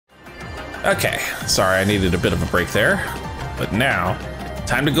Okay, sorry, I needed a bit of a break there. But now,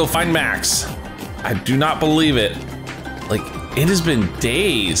 time to go find Max. I do not believe it. Like, it has been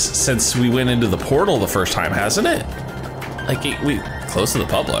days since we went into the portal the first time, hasn't it? Like, we close to the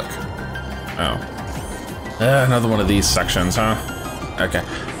public. Oh. Another one of these sections, huh? Okay,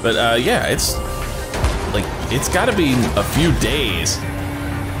 but yeah, it's like, it's gotta be a few days.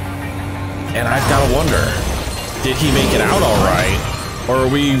 And I've gotta wonder, did he make it out all right? Or are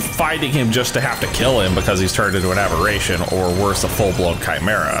we fighting him just to have to kill him because he's turned into an aberration, or worse, a full-blown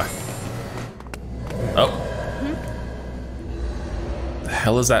chimera? Oh. The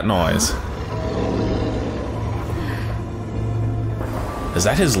hell is that noise? Is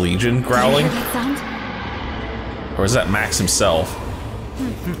that his legion growling? Or is that Max himself?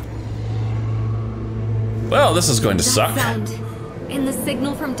 Well, this is going to suck. In the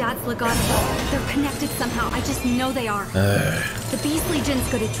signal from Dad's legato, they're connected somehow. I just know they are. The Beast Legion's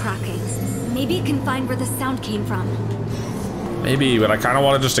good at tracking. Maybe it can find where the sound came from. Maybe, but I kind of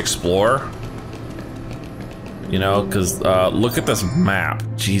want to just explore. You know, because look at this map.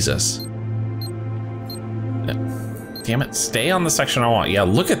 Jesus. Damn it, stay on the section I want. Yeah,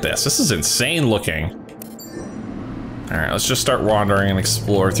 look at this. This is insane looking. All right, let's just start wandering and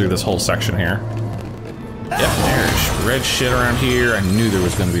explore through this whole section here. Yep, there's red shit around here. I knew there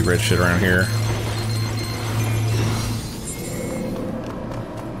was gonna be red shit around here.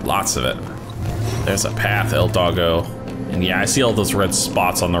 Lots of it. There's a path, El Doggo. And yeah, I see all those red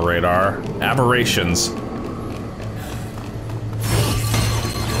spots on the radar. Aberrations.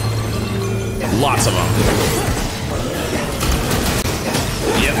 Lots of them.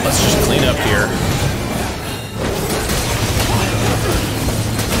 Yep, let's just clean up here.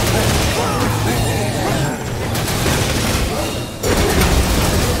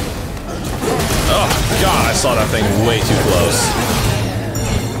 Oh, God, I saw that thing way too close.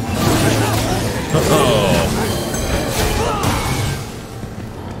 Uh-oh.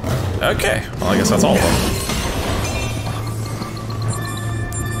 Okay, well, I guess that's all of them.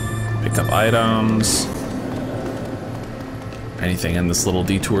 Pick up items. Anything in this little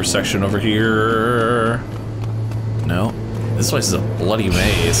detour section over here? No. This place is a bloody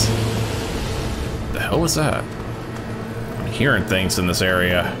maze. The hell was that? I'm hearing things in this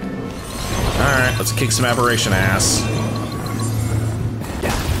area. Alright, let's kick some aberration ass.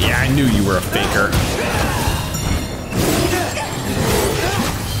 Yeah, I knew you were a faker.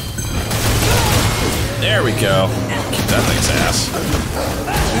 There we go. Kick that thing's ass.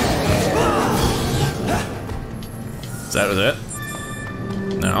 Is that it?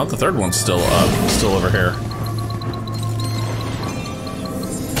 No, the third one's still up, still over here.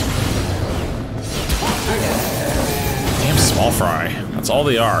 Damn small fry. That's all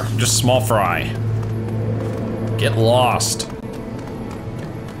they are, just small fry. Get lost.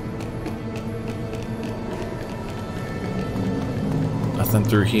 Nothing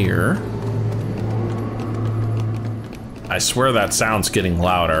through here. I swear that sound's getting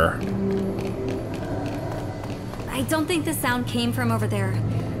louder. I don't think the sound came from over there.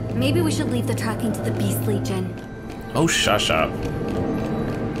 Maybe we should leave the tracking to the Beast Legion. Oh, shush up.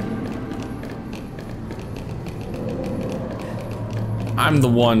 I'm the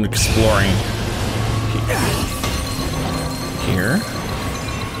one exploring here.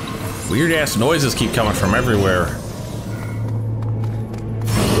 Weird ass noises keep coming from everywhere.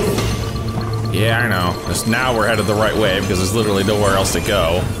 Yeah, I know. Just now we're headed the right way because there's literally nowhere else to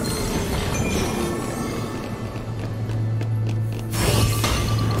go.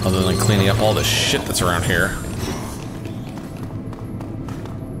 Other than cleaning up all the shit that's around here.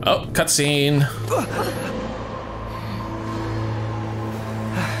 Oh, cutscene.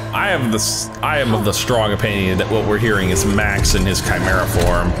 I am of the strong opinion that what we're hearing is Max in his chimera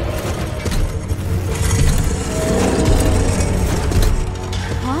form.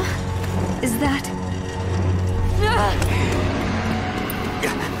 Huh? Is that...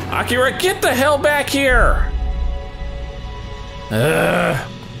 Akira, get the hell back here!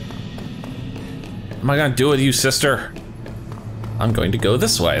 What am I gonna do with you, sister? I'm going to go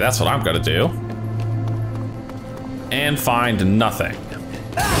this way. That's what I'm gonna do. And find nothing.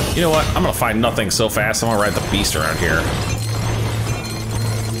 You know what? I'm gonna find nothing so fast, I'm gonna ride the beast around here.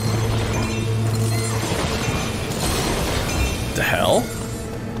 The hell?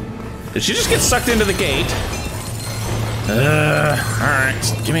 Did she just get sucked into the gate?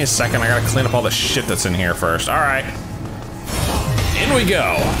 Alright, give me a second. I gotta clean up all the shit that's in here first. Alright. In we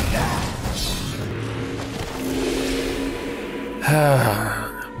go.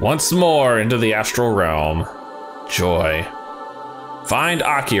 Once more into the astral realm. Joy. Find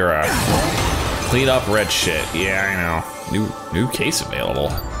Akira. Clean up red shit. Yeah, I know. New case available.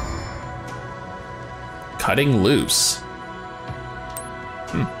 Cutting loose.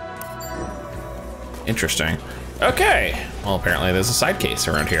 Interesting. Okay. Well, apparently there's a side case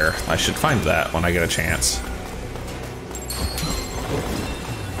around here. I should find that when I get a chance.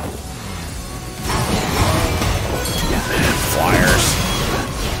 Flyers.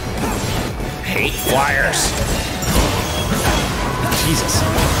 Hate flyers. Jesus.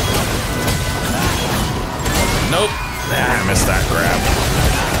 Nope. I missed that grab.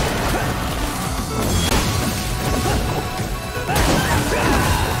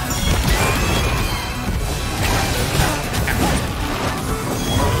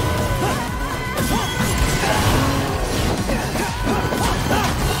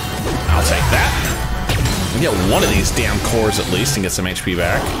 I'll take that. Get one of these damn cores at least and get some HP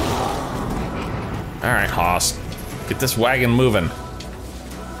back. All right, Haas, get this wagon moving.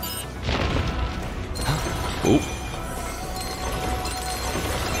 Oop.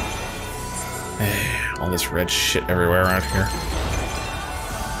 All this red shit everywhere around here.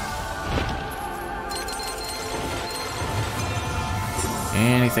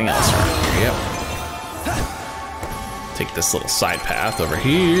 Anything else around here? Yep. Take this little side path over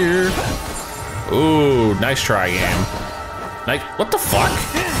here. Ooh, nice try, game. Like, what the fuck?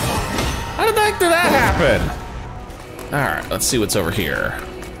 How did the heck did that happen? All right, let's see what's over here.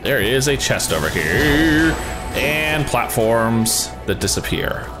 There is a chest over here and platforms that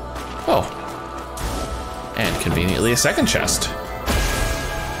disappear. Oh, and conveniently a second chest. All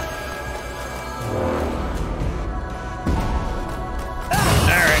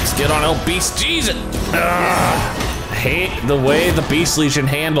right, let's get on El Beast. Jesus. I hate the way the Beast Legion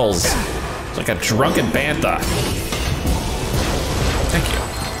handles. It's like a drunken bantha. Thank you.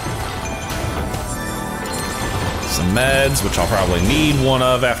 Some meds, which I'll probably need one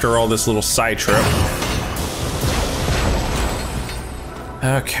of after all this little side trip.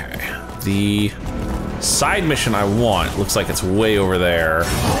 Okay, the side mission I want looks like it's way over there.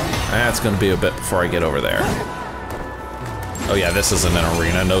 That's gonna be a bit before I get over there. Oh yeah, this isn't an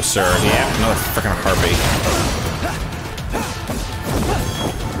arena, no sir. Yeah, another freaking harpy.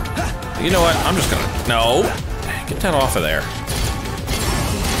 You know what? I'm just gonna, no. Get that off of there.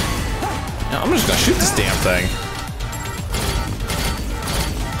 No, I'm just gonna shoot this damn thing.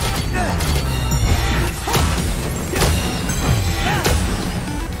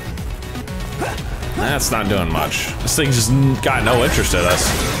 That's not doing much. This thing just got no interest in us.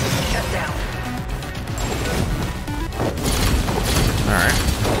 All right.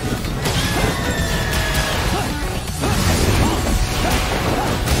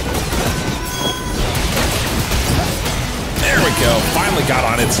 There we go, finally got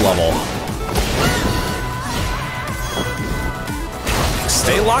on its level.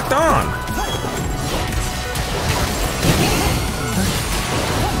 Stay locked on.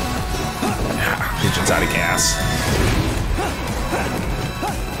 Legion's out of gas.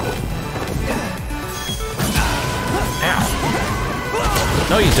 Ow.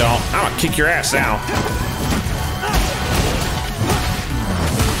 No you don't, I'm gonna kick your ass now.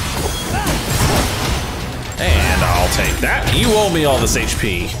 And I'll take that. You owe me all this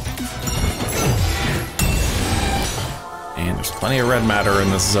HP. And there's plenty of red matter in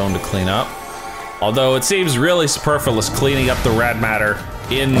this zone to clean up. Although it seems really superfluous cleaning up the red matter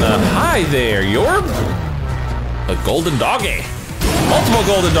in the... Hi there, you're a golden doggy. Multiple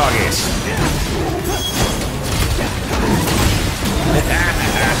golden doggies.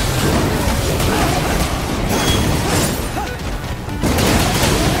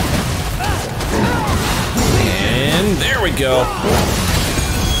 And there we go.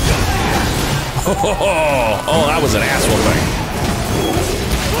 Oh, that was an ass whooping.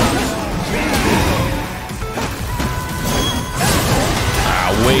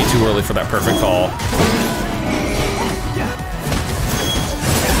 Way too early for that perfect call.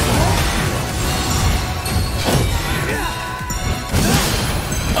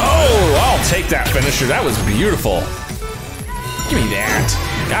 Oh, I'll take that finisher. That was beautiful. Give me that.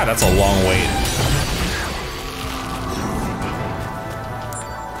 God, that's a long wait.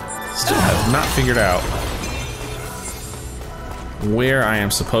 Still have not figured out where I am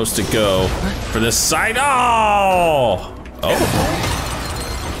supposed to go for this side. Oh! Oh.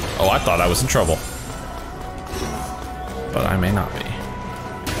 Oh, I thought I was in trouble. But I may not be.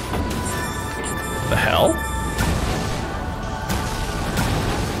 The hell?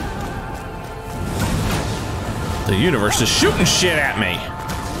 The universe is shooting shit at me.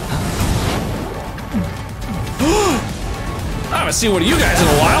 I haven't seen one of you guys in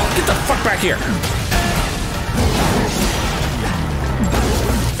a while. Get the fuck back here.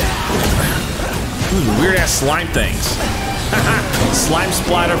 Ooh, weird ass slime things. Slime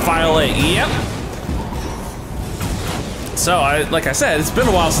splatter file 8. Yep. So, like I said, it's been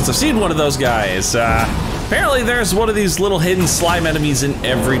a while since I've seen one of those guys. Apparently there's one of these little hidden slime enemies in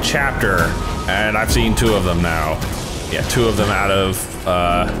every chapter, and I've seen 2 of them now. Yeah, 2 of them out of,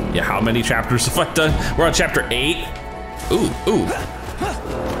 yeah, how many chapters have I done? We're on chapter 8. Ooh.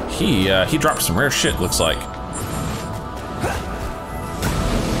 He dropped some rare shit, looks like.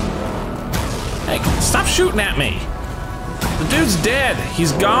 Hey, stop shooting at me. The dude's dead,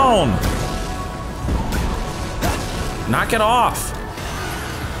 he's gone. Knock it off.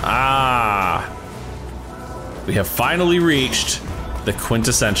 Ah. We have finally reached the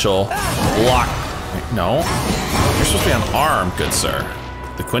quintessential block. Wait, no, you're supposed to be on arm, good sir.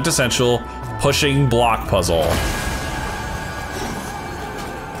 The quintessential pushing block puzzle.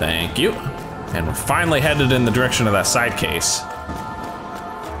 Thank you. And we're finally headed in the direction of that side case.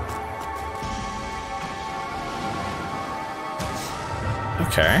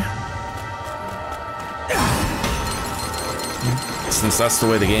 Okay. Since that's the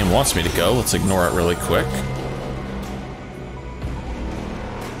way the game wants me to go, let's ignore it really quick.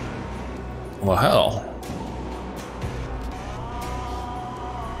 Well, hell.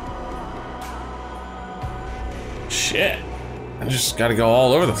 Shit. I just gotta go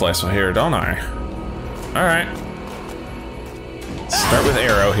all over the place from here, don't I? All right. Start with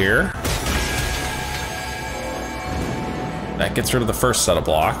arrow here. That gets rid of the first set of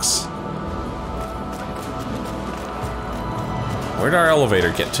blocks. Where'd our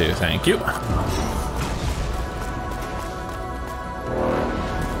elevator get to? Thank you.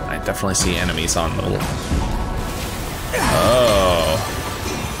 I definitely see enemies on the... Oh.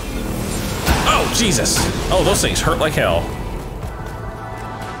 Oh, Jesus. Oh, those things hurt like hell.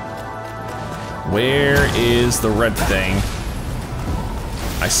 Where is the red thing?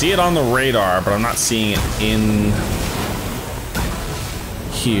 I see it on the radar, but I'm not seeing it in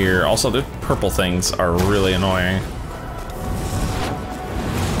here. Also, the purple things are really annoying.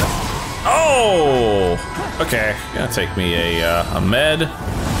 Oh! Okay, gonna take me a med.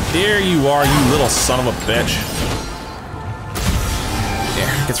 There you are, you little son of a bitch.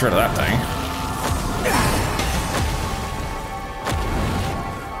 Yeah, gets rid of that thing.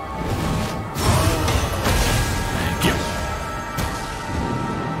 Thank you.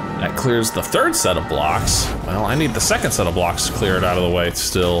 That clears the 3rd set of blocks. Well, I need the 2nd set of blocks cleared out of the way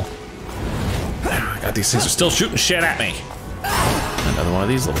still. God, these things are still shooting shit at me. Another one of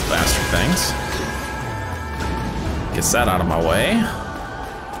these little bastard things. Gets that out of my way.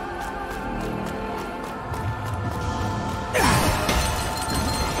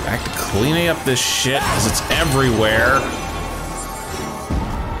 Back to cleaning up this shit, because it's everywhere.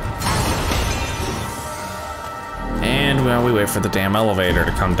 And well, we wait for the damn elevator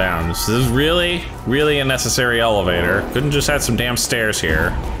to come down. This is really, really a necessary elevator. Couldn't just have some damn stairs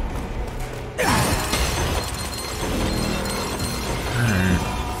here.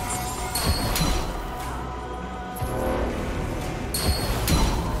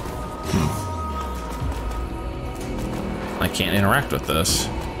 I can't interact with this.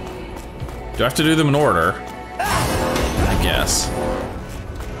 Do I have to do them in order? I guess.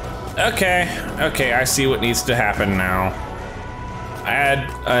 Okay, I see what needs to happen now.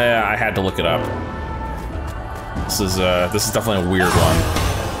 I had to look it up. This is definitely a weird one.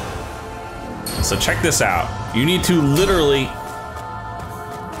 So check this out. You need to literally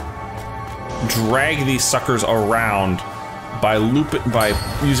drag these suckers around by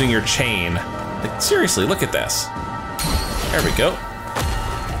using your chain. Like, seriously, look at this. There we go.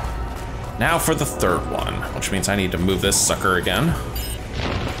 Now for the 3rd one, which means I need to move this sucker again.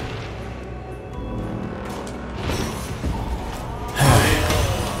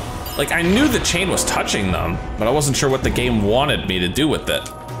 Like, I knew the chain was touching them, but I wasn't sure what the game wanted me to do with it.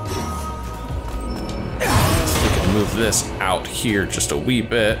 So we can move this out here just a wee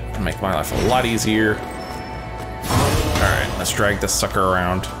bit and make my life a lot easier. All right, let's drag this sucker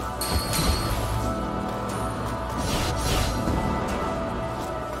around.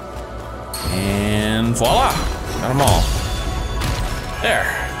 And voila, got them all. There.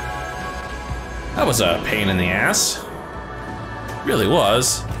 That was a pain in the ass. Really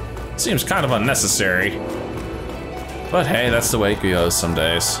was. Seems kind of unnecessary. But hey, that's the way it goes some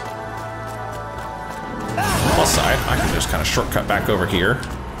days. Plus side, I can just kind of shortcut back over here.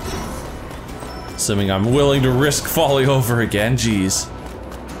 Assuming I'm willing to risk falling over again, jeez.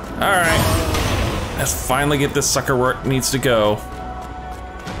 All right, let's finally get this sucker where it needs to go.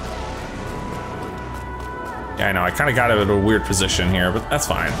 Yeah, I know, I kind of got it in a weird position here, but that's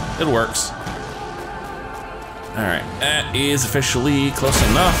fine. It works. All right, that is officially close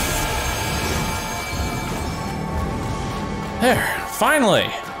enough. There,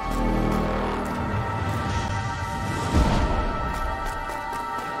 finally.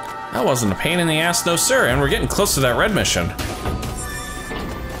 That wasn't a pain in the ass, no sir, and we're getting close to that red mission.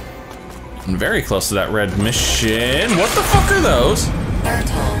 I'm very close to that red mission. What the fuck are those?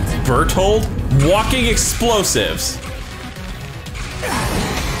 Bertold? Walking explosives.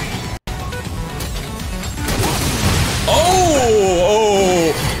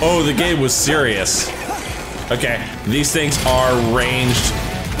 Oh, the game was serious. Okay, these things are ranged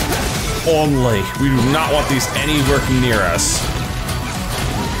only. We do not want these anywhere near us.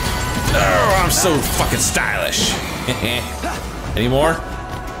 Oh, I'm so fucking stylish. Any more?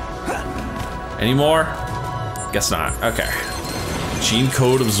 Any more? Guess not. Okay. Gene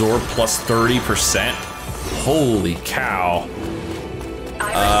code absorb plus 30%. Holy cow.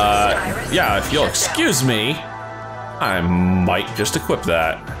 Yeah, if you'll excuse me, I might just equip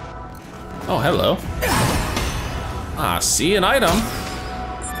that. Oh, hello. Ah, see, an item.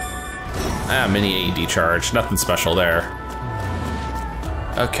 Ah, mini AED charge, nothing special there.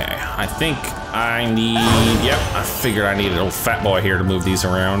 Okay, I think I need, yep, I figured I needed an old fat boy here to move these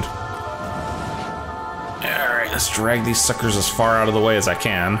around. All right, let's drag these suckers as far out of the way as I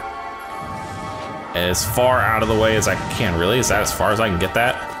can. As far out of the way as I can, really? Is that as far as I can get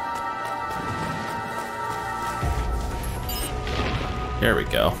that? There we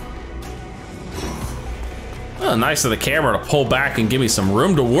go. Oh, nice of the camera to pull back and give me some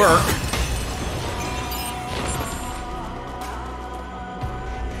room to work.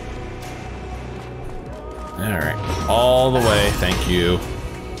 All right, all the way, thank you.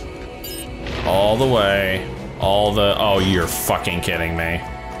 All the way, oh, you're fucking kidding me.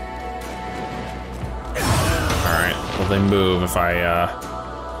 All right, will they move if I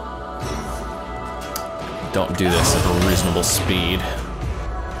don't do this at a reasonable speed?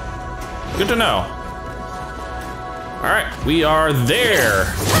 Good to know. All right, we are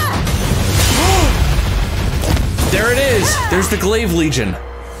there. There it is. There's the Glaive Legion.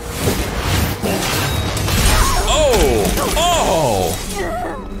 Oh.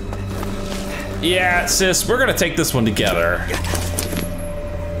 Yeah, sis, we're gonna take this one together.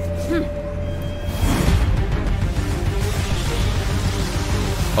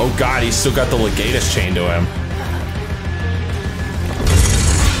 Oh God, he's still got the Legatus chain to him.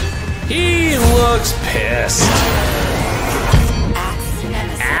 He looks pissed.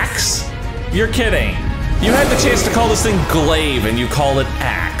 Axe? You're kidding. You had the chance to call this thing Glaive and you call it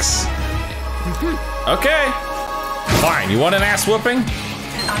Axe. Okay. Fine, you want an ass whooping? You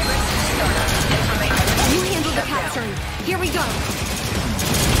handle the capturing. Here we go.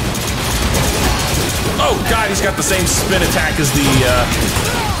 Oh God, he's got the same spin attack as the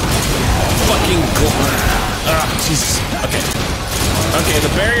fucking Jesus. Okay. Okay,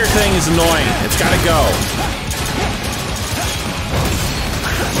 the barrier thing is annoying. It's gotta go.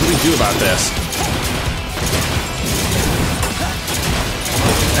 What do we do about this?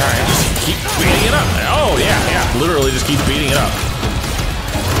 Alright, just keep beating it up. Oh, yeah, literally just keep beating it up.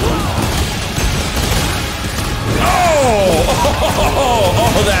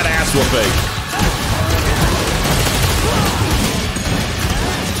 Oh, that ass whooping.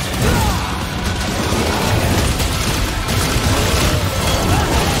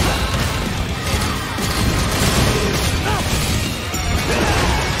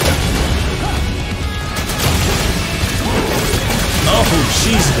 Oh,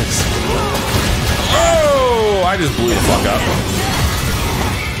 Jesus. Oh, I just blew the fuck up.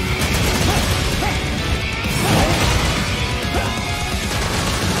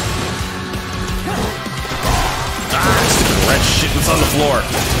 Stupid red shit that's on the floor.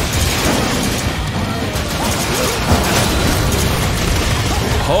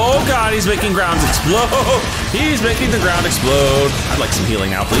 Oh God, he's making grounds explode. He's making the ground explode. I'd like some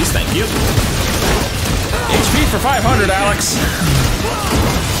healing now, please. Thank you. HP for 500, Alex.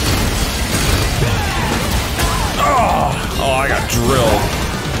 Oh, I got drilled.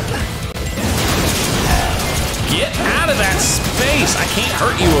 Get out of that space. I can't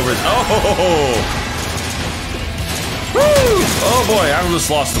hurt you over there. Oh. Woo. Oh boy, I just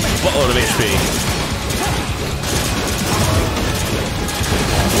lost a buttload of HP.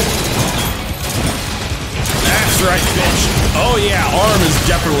 That's right, bitch. Oh yeah, arm is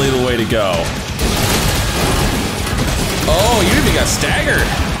definitely the way to go. Oh, you even got staggered.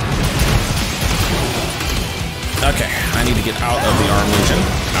 Okay, I need to get out of the arm legion.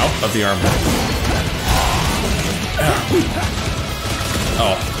 Out of the arm.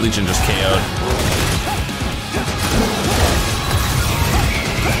 Oh, Legion just KO'd.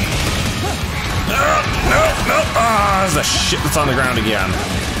 No. Ah, there's the shit that's on the ground again.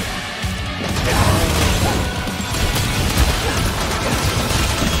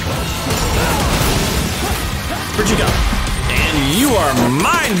 Where'd you go? And You are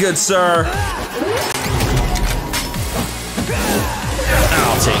mine, good sir.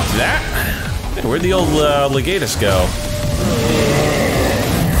 I'll take that. Hey, where'd the old Legatus go?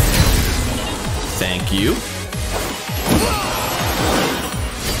 Thank you.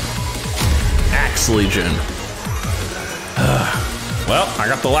 Axe Legion. Well, I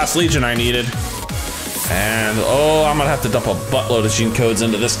got the last Legion I needed. And, oh, I'm gonna have to dump a buttload of gene codes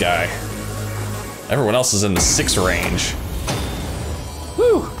into this guy. Everyone else is in the 6 range.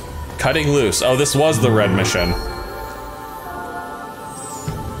 Whew. Cutting loose. Oh, this was the red mission.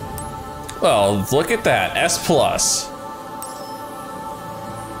 Well, look at that, S+.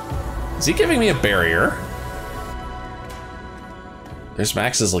 Is he giving me a barrier? There's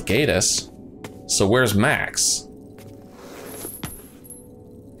Max's Legatus. So where's Max?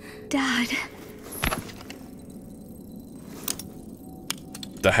 Dad.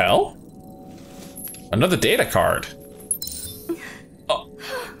 The hell? Another data card. Oh.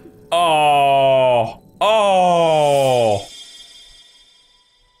 Oh. Oh.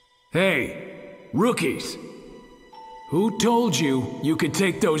 Hey, rookies. Who told you you could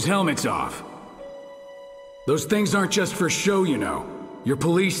take those helmets off? Those things aren't just for show, you know. You're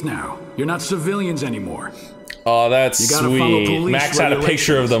police now. You're not civilians anymore. Oh, that's sweet. Max had a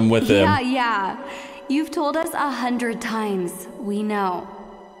picture of them with him. Yeah. You've told us 100 times. We know.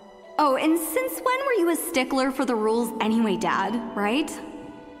 Oh, and since when were you a stickler for the rules anyway, Dad, right?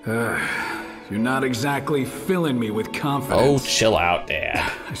 You're not exactly filling me with confidence. Oh, chill out,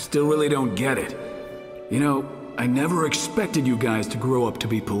 Dad. I still really don't get it. You know, I never expected you guys to grow up to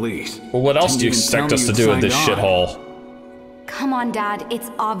be police. Well, what else do you expect us to do in this shithole? Come on, Dad, it's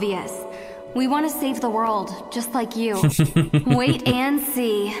obvious. We want to save the world, just like you. Wait and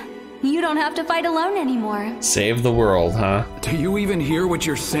see. You don't have to fight alone anymore. Save the world, huh? Do you even hear what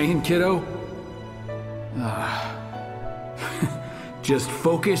you're saying, kiddo? Just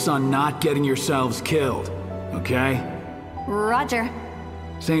focus on not getting yourselves killed, okay? Roger.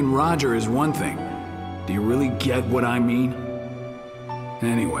 Saying Roger is one thing. Do you really get what I mean?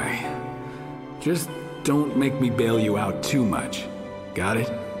 Anyway, just don't make me bail you out too much. Got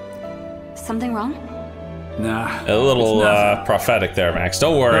it? Something wrong? Nah. A little prophetic there, Max.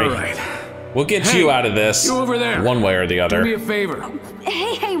 Don't worry. All right. We'll get you out of this. You over there. One way or the other. Do me a favor.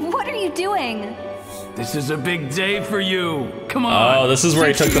 Hey, what are you doing? This is a big day for you. Come on. Oh, this is where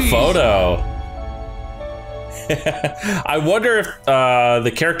he took the photo. I wonder if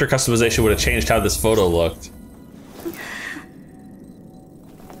the character customization would have changed how this photo looked.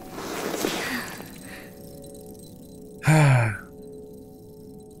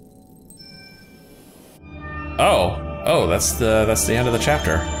 Oh, that's the end of the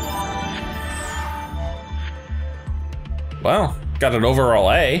chapter. Well, got an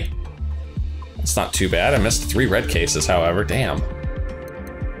overall A. That's not too bad. I missed 3 red cases, however. Damn.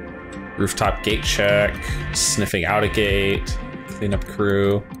 Rooftop gate check, sniffing out a gate, cleanup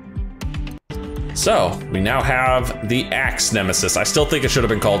crew. So, we now have the Axe Nemesis. I still think it should have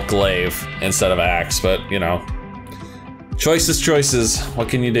been called Glaive instead of Axe, but, you know. Choices. What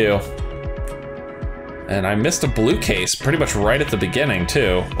can you do? And I missed a blue case pretty much right at the beginning,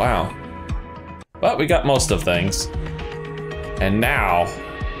 too. Wow. But we got most of things. And now,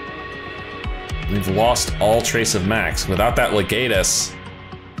 we've lost all trace of Max. Without that Legatus,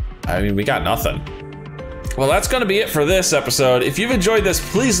 I mean, we got nothing. Well, that's gonna be it for this episode. If you've enjoyed this,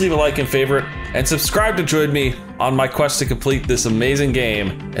 please leave a like and favorite, and subscribe to join me on my quest to complete this amazing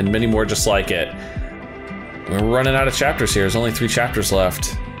game, and many more just like it. We're running out of chapters here. There's only 3 chapters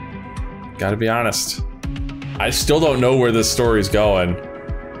left. Gotta be honest. I still don't know where this story's going.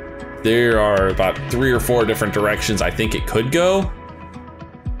 There are about 3 or 4 different directions I think it could go.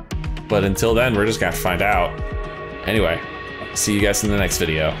 But until then, we're just gonna have to find out. Anyway, see you guys in the next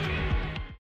video.